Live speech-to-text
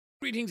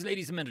Greetings,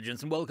 ladies and gentlemen,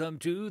 and welcome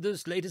to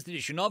this latest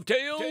edition of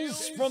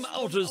Tales from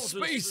Outer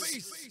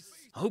Space.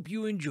 Hope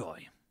you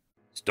enjoy.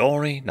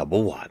 Story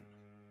number 1.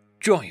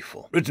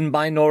 Joyful, written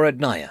by Nora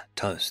Naya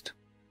Toast.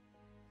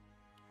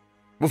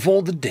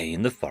 Before the day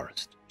in the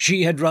forest,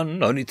 she had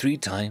run only 3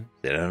 times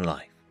in her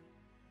life.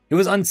 It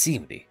was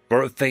unseemly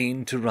for a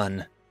Fane to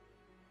run.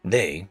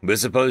 They were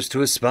supposed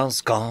to espouse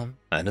calm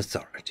and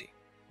authority,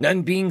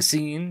 and being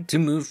seen to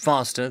move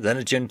faster than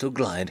a gentle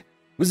glide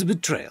was a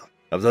betrayal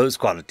of those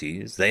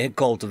qualities they had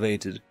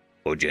cultivated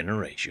for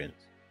generations.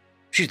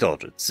 She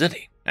thought it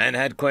silly, and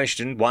had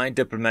questioned why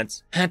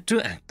diplomats had to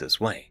act this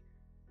way.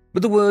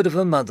 But the word of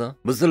her mother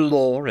was the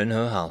law in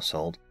her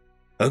household.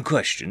 Her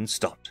questions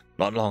stopped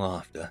not long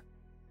after.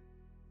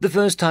 The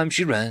first time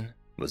she ran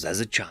was as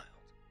a child,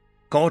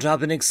 caught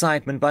up in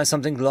excitement by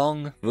something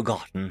long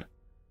forgotten.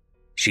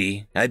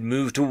 She had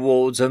moved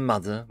towards her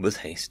mother with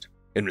haste.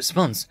 In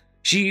response,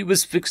 she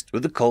was fixed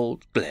with a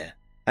cold glare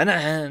and a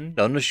hand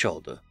on her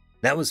shoulder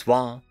that was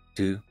far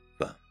too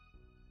firm.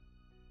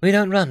 "We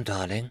don't run,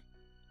 darling,"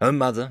 her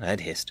mother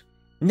had hissed.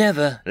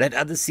 "Never let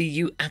others see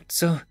you act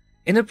so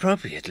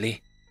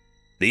inappropriately."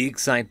 The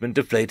excitement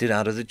deflated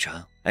out of the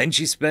child, and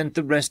she spent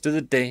the rest of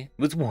the day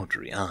with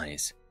watery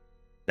eyes.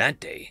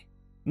 That day,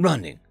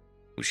 running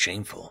was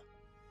shameful.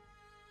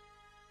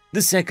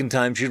 The second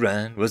time she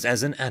ran was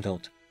as an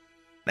adult,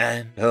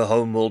 and her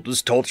homeworld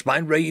was torched by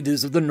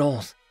raiders of the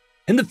north.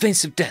 In the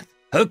face of death,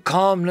 her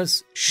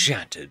calmness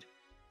shattered.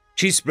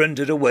 She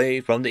sprinted away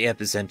from the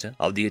epicenter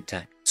of the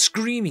attack,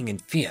 screaming in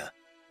fear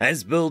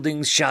as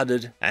buildings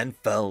shuddered and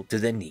fell to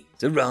their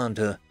knees around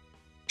her.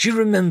 She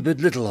remembered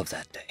little of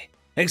that day,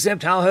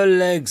 except how her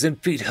legs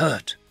and feet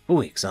hurt for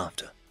weeks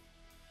after.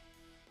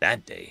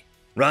 That day,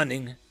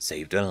 running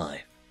saved her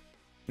life.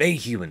 A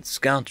human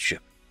scout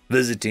ship,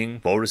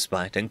 visiting for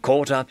respite and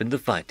caught up in the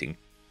fighting,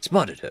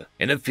 spotted her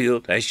in a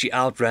field as she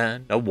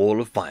outran a wall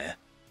of fire.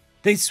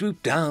 They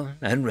swooped down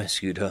and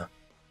rescued her.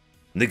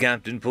 The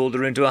captain pulled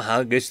her into a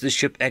hug as the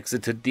ship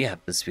exited the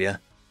atmosphere.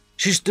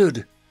 She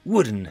stood,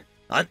 wooden,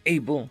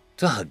 unable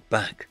to hug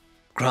back,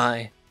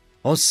 cry,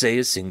 or say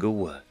a single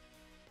word.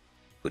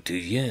 For 2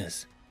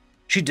 years,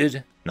 she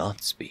did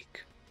not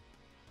speak.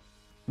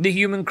 The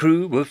human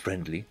crew were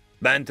friendly.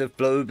 Banter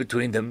flowed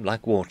between them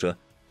like water,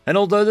 and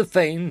although the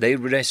Fane they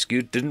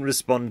rescued didn't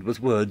respond with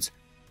words,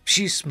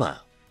 she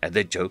smiled at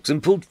their jokes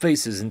and pulled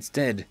faces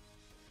instead.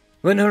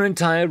 When her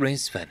entire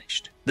race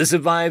vanished, the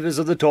survivors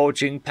of the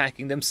torching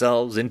packing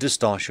themselves into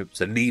starships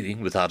and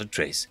leaving without a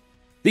trace,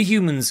 the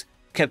humans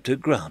kept her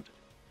grounded.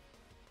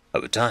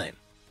 Over time,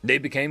 they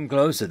became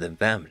closer than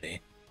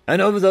family,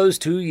 and over those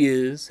 2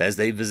 years, as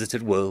they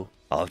visited world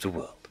after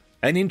world,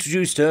 and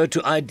introduced her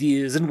to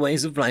ideas and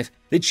ways of life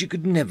that she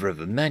could never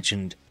have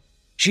imagined,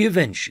 she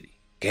eventually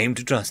came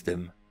to trust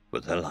them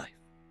with her life.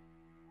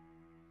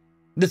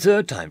 The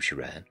third time she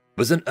ran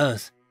was on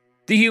Earth.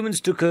 The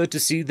humans took her to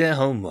see their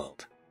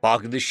homeworld,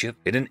 parking the ship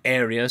in an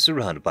area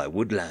surrounded by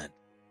woodland.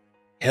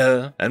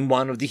 Her and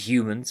one of the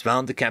humans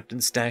found the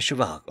captain's stash of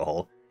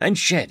alcohol and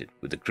shared it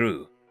with the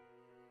crew.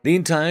 The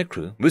entire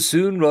crew was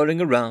soon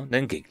rolling around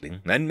and giggling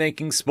and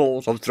making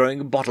sport of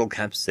throwing bottle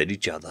caps at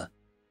each other.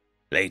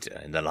 Later,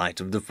 in the light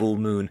of the full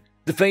moon,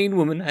 the Fane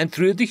woman and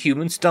 3 of the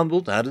humans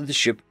stumbled out of the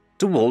ship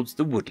towards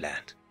the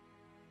woodland.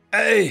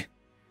 Hey,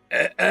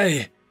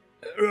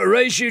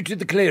 race you to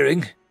the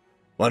clearing,"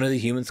 one of the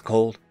humans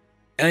called,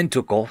 and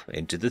took off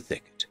into the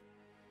thicket.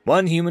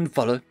 One human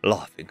followed,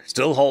 laughing,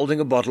 still holding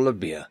a bottle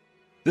of beer.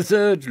 The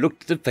third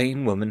looked at the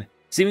Fane woman,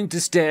 seeming to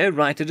stare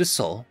right at her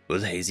soul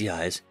with hazy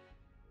eyes.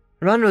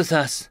 "Run with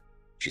us,"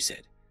 she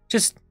said.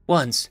 "Just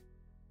once.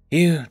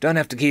 You don't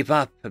have to keep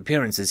up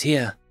appearances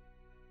here."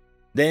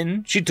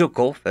 Then she took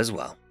off as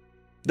well.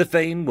 The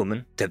Fane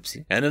woman,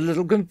 tipsy and a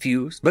little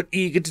confused but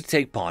eager to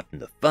take part in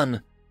the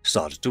fun,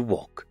 started to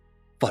walk,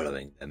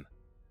 following them.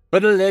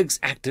 But her legs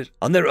acted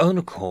on their own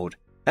accord,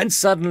 and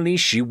suddenly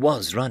she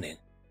was running,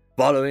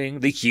 following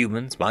the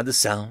humans by the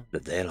sound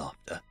of their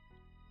laughter.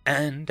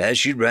 And as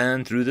she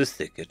ran through the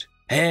thicket,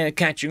 hair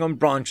catching on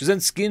branches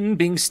and skin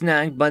being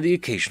snagged by the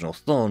occasional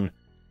thorn,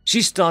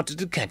 she started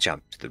to catch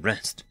up to the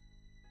rest.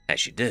 As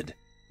she did,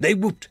 they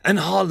whooped and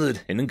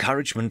hollered in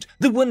encouragement.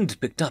 The wind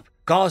picked up,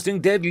 casting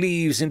dead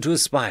leaves into a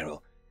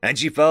spiral, and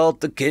she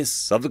felt the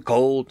kiss of the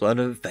cold on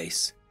her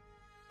face.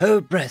 Her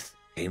breath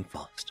came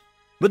fast,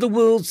 but the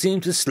world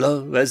seemed to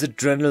slow as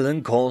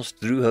adrenaline coursed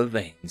through her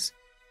veins.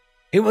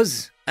 It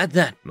was at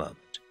that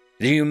moment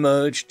that she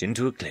emerged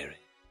into a clearing.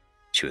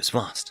 She was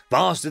fast,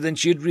 faster than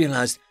she had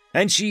realized,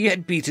 and she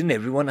had beaten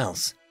everyone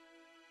else.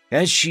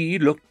 As she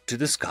looked to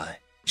the sky,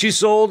 she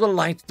saw the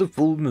light of the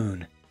full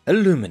moon,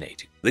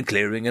 illuminating the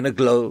clearing in a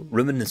glow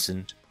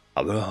reminiscent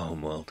of her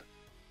homeworld.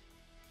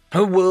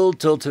 Her world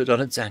tilted on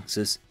its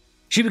axis.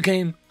 She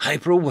became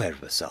hyper-aware of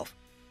herself,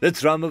 the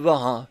thrum of her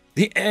heart,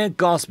 the air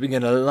gasping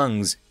in her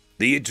lungs,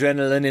 the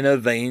adrenaline in her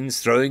veins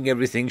throwing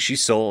everything she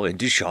saw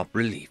into sharp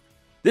relief,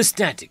 the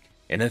static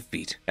in her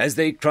feet as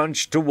they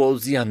crunched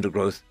towards the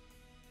undergrowth.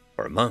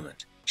 For a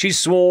moment, she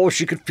swore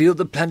she could feel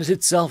the planet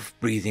itself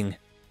breathing.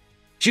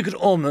 She could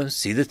almost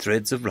see the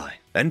threads of life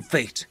and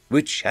fate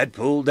which had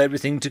pulled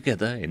everything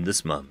together in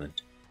this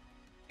moment.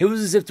 It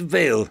was as if the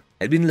veil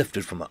had been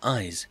lifted from her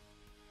eyes.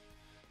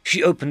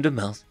 She opened her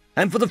mouth,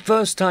 and for the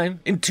first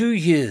time in 2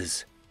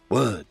 years,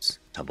 words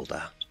tumbled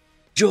out.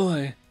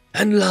 Joy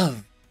and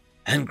love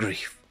and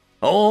grief,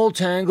 all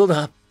tangled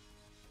up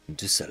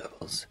into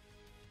syllables.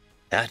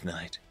 That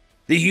night,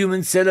 the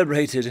humans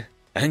celebrated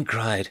and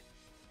cried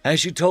as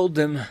she told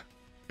them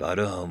about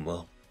her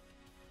homeworld,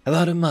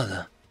 about her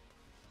mother,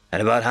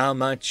 and about how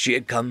much she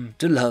had come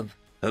to love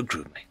her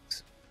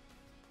crewmates.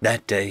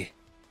 That day,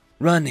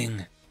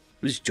 running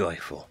was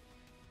joyful,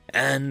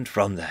 and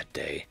from that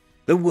day,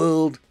 the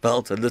world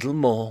felt a little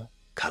more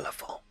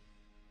colorful.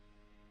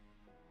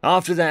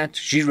 After that,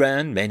 she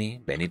ran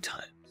many, many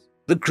times.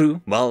 The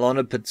crew, while on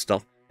a pit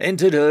stop,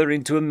 entered her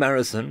into a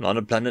marathon on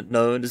a planet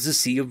known as the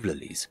Sea of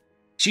Lilies.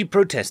 She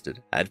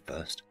protested at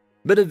first,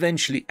 but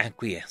eventually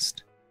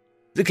acquiesced.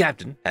 The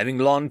captain, having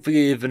long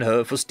forgiven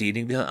her for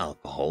stealing her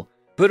alcohol,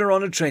 put her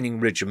on a training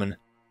regimen.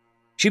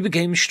 She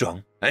became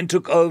strong and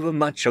took over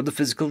much of the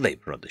physical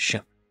labor of the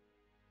ship.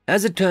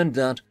 As it turned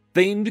out,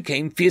 Vane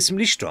became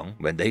fearsomely strong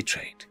when they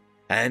trained,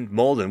 and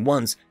more than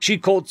once she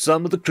caught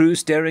some of the crew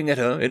staring at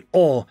her in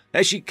awe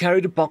as she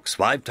carried a box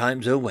 5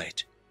 times her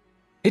weight.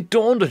 It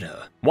dawned on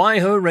her why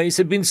her race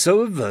had been so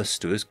averse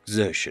to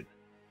exertion.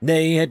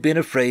 They had been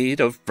afraid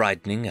of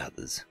frightening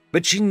others,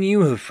 but she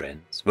knew her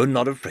friends were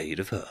not afraid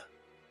of her.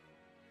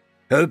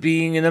 Her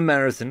being in a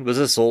marathon was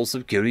a source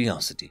of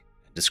curiosity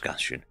and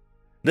discussion.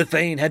 The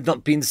Fane had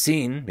not been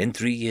seen in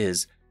 3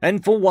 years,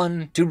 and for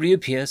one to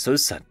reappear so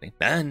suddenly,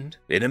 and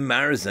in a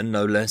marathon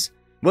no less,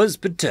 was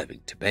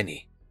perturbing to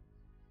Benny.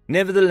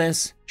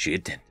 Nevertheless, she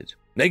attended,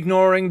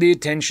 ignoring the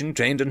attention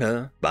trained on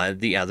her by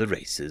the other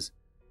races.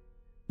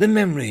 The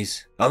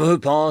memories of her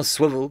past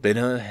swiveled in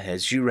her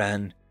as she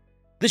ran.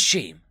 The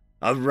shame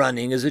of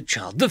running as a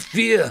child, the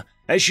fear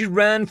as she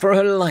ran for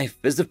her life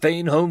as the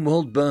Fane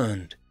homeworld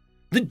burned,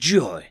 the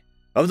joy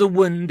of the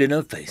wind in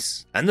her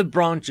face and the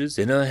branches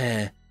in her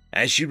hair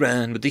as she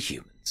ran with the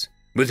humans,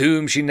 with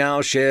whom she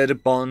now shared a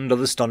bond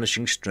of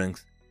astonishing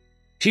strength.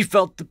 She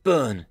felt the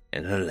burn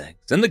in her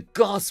legs and the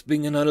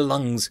gasping in her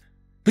lungs,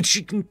 but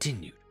she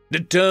continued,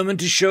 determined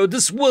to show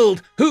this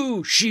world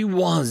who she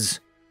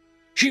was.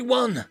 She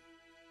won.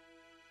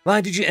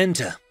 "Why did you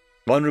enter?"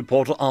 one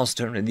reporter asked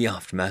her in the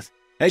aftermath,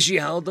 as she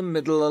held the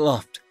middle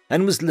aloft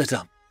and was lit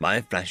up by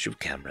a flash of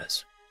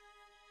cameras.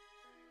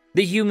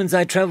 "The humans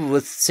I travel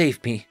with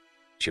saved me,"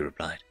 she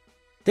replied.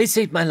 "They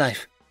saved my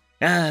life.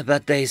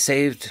 But they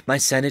saved my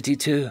sanity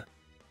too.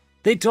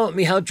 They taught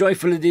me how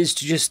joyful it is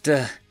to just,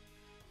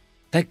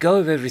 let go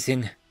of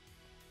everything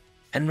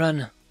and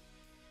run."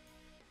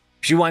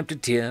 She wiped a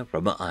tear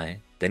from her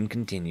eye, then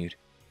continued,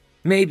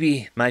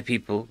 "Maybe my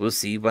people will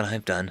see what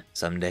I've done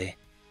someday.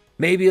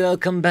 Maybe they'll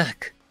come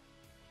back.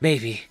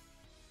 Maybe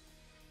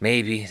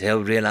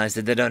they'll realize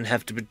that they don't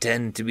have to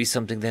pretend to be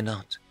something they're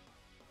not."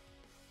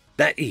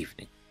 That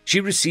evening,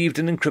 she received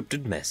an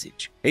encrypted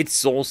message, its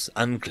source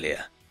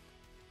unclear.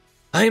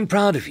 "I am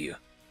proud of you.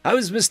 I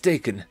was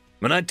mistaken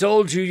when I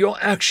told you your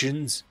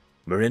actions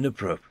were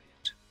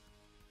inappropriate."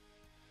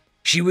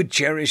 She would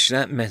cherish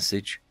that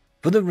message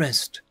for the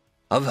rest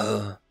of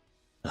her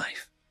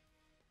life.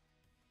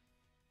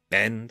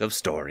 End of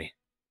story.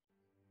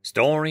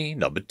 Story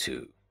number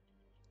 2.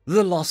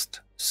 The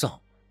Lost Song,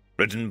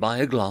 written by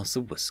a glass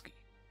of whiskey.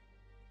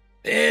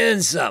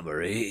 In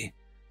summary,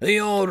 the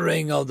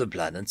ordering of the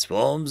planets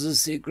forms a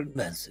secret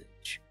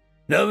message,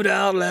 no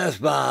doubt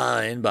left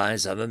behind by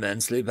some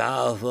immensely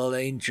powerful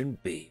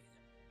ancient being.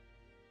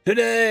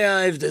 Today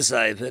I've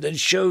deciphered and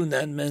shown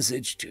that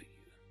message to you.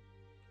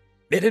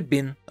 It had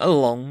been a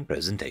long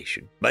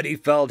presentation, but he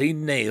felt he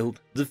nailed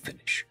the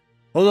finish,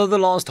 although the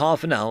last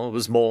half an hour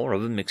was more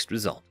of a mixed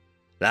result.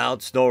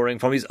 Loud snoring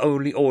from his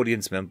only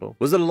audience member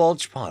was a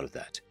large part of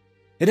that.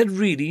 It had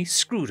really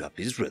screwed up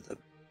his rhythm.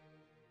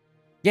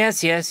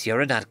 Yes,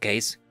 you're a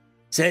nutcase,"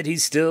 said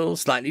his still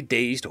slightly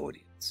dazed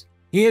audience.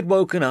 He had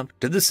woken up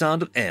to the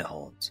sound of air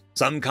horns,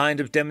 some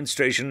kind of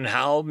demonstration on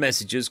how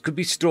messages could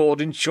be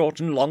stored in short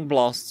and long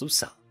blasts of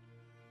sound.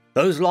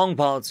 Those long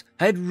parts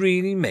had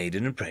really made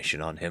an impression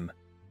on him.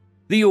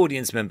 The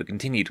audience member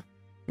continued,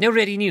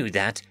 "Already knew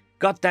that.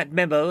 Got that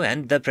memo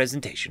and the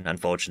presentation,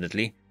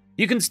 unfortunately.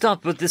 You can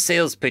stop with the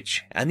sales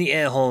pitch and the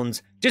air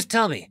horns. Just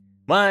tell me,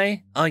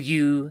 why are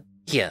you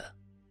here?"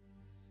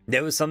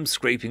 There was some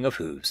scraping of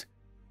hooves.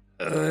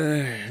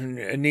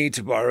 I need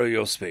to borrow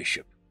your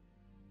spaceship."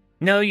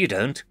 "No, you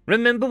don't.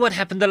 Remember what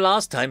happened the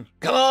last time."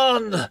 "Come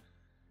on!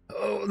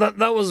 Oh, that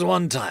was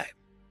one time."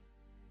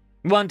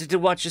 "Wanted to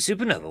watch a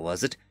supernova,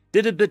 was it?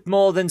 Did a bit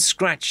more than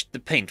scratch the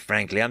paint,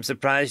 frankly. I'm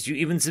surprised you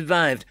even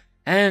survived.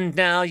 And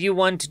now you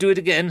want to do it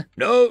again?"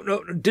 No,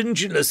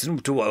 didn't you listen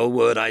to a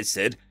word I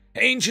said?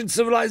 Ancient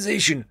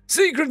civilization,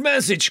 secret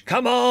message,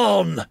 come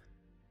on!"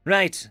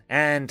 "Right,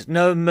 and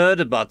no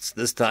murder bots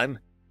this time."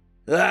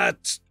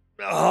 "That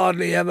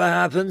hardly ever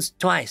happens."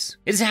 "Twice.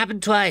 It's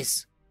happened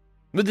twice."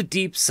 With a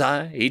deep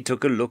sigh, he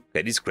took a look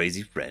at his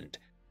crazy friend,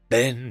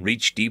 then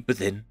reached deep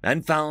within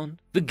and found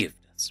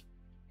forgiveness,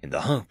 in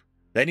the hope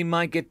Then he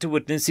might get to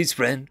witness his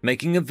friend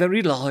making a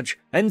very large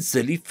and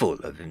silly fool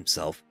of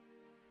himself.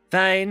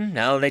 Fine,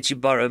 I'll let you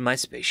borrow my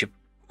spaceship.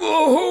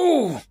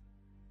 Woohoo!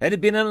 It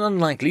had been an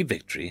unlikely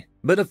victory,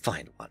 but a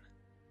fine one.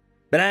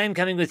 But I'm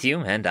coming with you,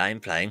 and I'm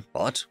flying.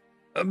 What?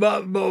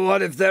 But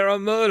what if there are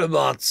murder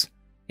bots?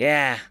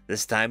 Yeah,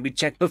 this time we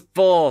check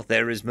before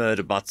there is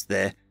murder bots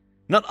there,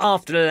 not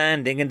after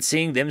landing and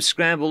seeing them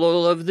scramble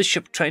all over the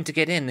ship trying to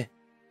get in.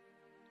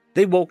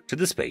 They walked to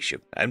the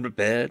spaceship and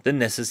prepared the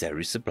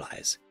necessary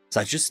supplies,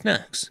 such as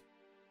snacks.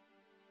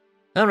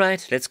 All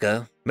right, let's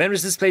go. Where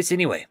is this place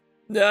anyway?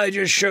 I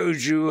just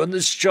showed you on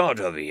this chart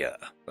over here.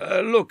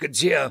 Look,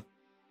 it's here.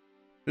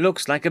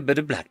 Looks like a bit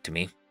of black to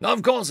me.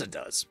 Of course it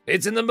does.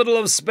 It's in the middle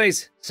of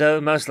space.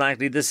 So most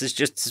likely this is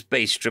just a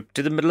space trip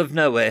to the middle of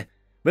nowhere,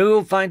 where we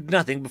will find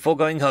nothing before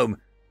going home.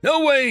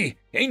 No way!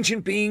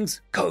 Ancient beings,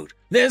 code.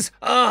 There's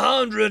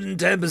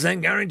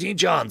 110% guaranteed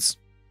chance.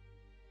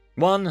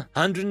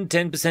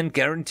 110%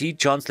 guaranteed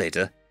chance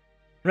later.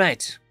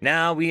 Right,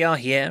 now we are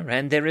here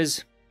and there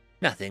is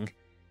nothing.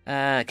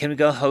 Can we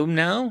go home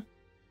now?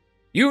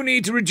 You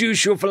need to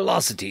reduce your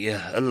velocity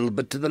a little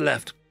bit to the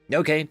left.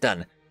 Okay,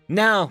 done.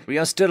 Now we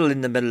are still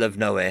in the middle of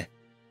nowhere.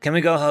 Can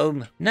we go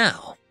home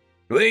now?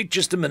 Wait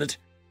just a minute.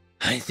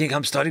 I think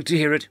I'm starting to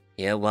hear it.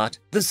 Hear what?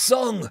 The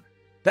song!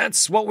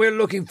 That's what we're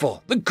looking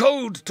for. The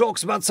code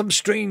talks about some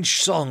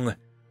strange song.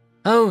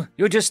 Oh,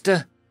 you're just,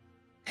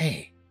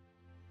 Hey.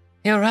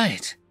 You're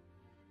right.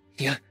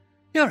 You're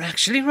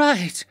actually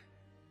right.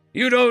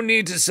 You don't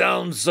need to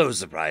sound so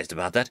surprised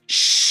about that.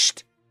 Shh!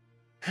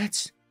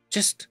 Let's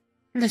just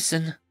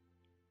listen.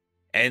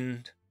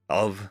 End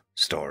of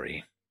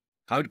story.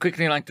 I would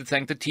quickly like to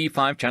thank the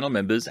T5 channel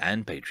members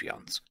and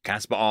Patreons.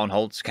 Casper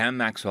Arnholtz, Cam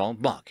Maxwell,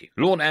 Barky,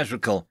 Lord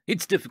Azrakal,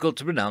 It's Difficult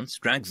to Pronounce,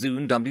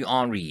 Dragzoon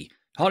WRE,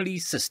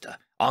 Holly's Sister,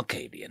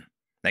 Arcadian.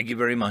 Thank you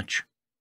very much.